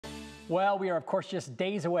Well, we are, of course, just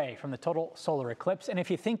days away from the total solar eclipse. And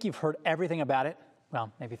if you think you've heard everything about it,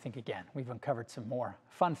 well, maybe think again. We've uncovered some more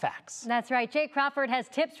fun facts. That's right. Jay Crawford has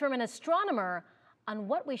tips from an astronomer on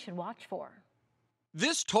what we should watch for.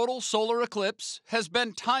 This total solar eclipse has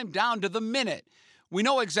been timed down to the minute. We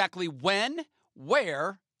know exactly when,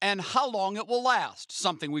 where, and how long it will last,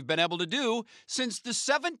 something we've been able to do since the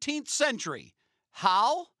 17th century.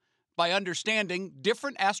 How? By understanding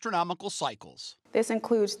different astronomical cycles. This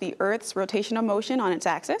includes the Earth's rotational motion on its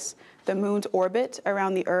axis, the moon's orbit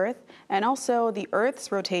around the Earth, and also the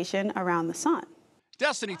Earth's rotation around the sun.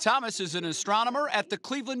 Destiny Thomas is an astronomer at the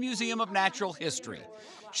Cleveland Museum of Natural History.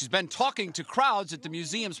 She's been talking to crowds at the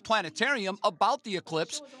museum's planetarium about the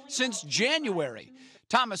eclipse since January.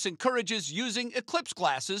 Thomas encourages using eclipse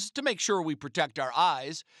glasses to make sure we protect our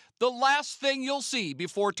eyes. The last thing you'll see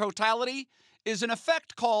before totality is an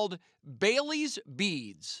effect called Bailey's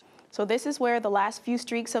beads. So this is where the last few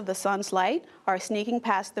streaks of the sun's light are sneaking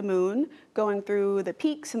past the moon, going through the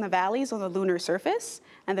peaks and the valleys on the lunar surface.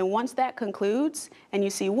 And then once that concludes and you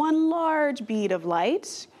see one large bead of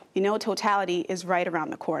light, you know totality is right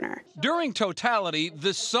around the corner. During totality,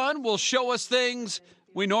 the sun will show us things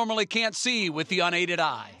we normally can't see with the unaided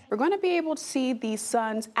eye. We're going to be able to see the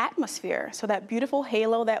sun's atmosphere. So that beautiful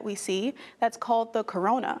halo that we see, that's called the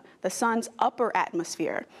corona, the sun's upper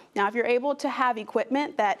atmosphere. Now, if you're able to have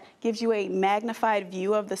equipment that gives you a magnified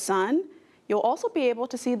view of the sun, you'll also be able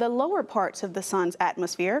to see the lower parts of the sun's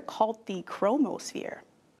atmosphere called the chromosphere.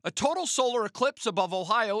 A total solar eclipse above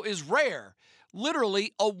Ohio is rare,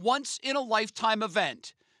 literally a once-in-a-lifetime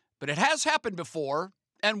event. But it has happened before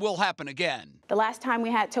and will happen again. The last time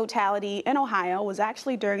we had totality in Ohio was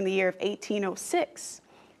actually during the year of 1806.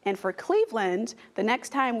 And for Cleveland, the next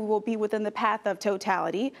time we will be within the path of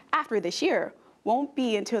totality after this year won't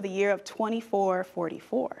be until the year of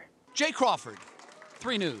 2444. Jay Crawford,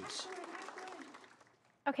 3 News.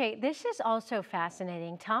 Okay, this is also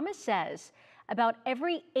fascinating. Thomas says about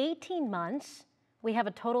every 18 months, we have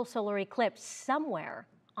a total solar eclipse somewhere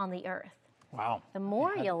on the Earth. Wow. The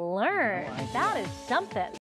more you learn, that is something.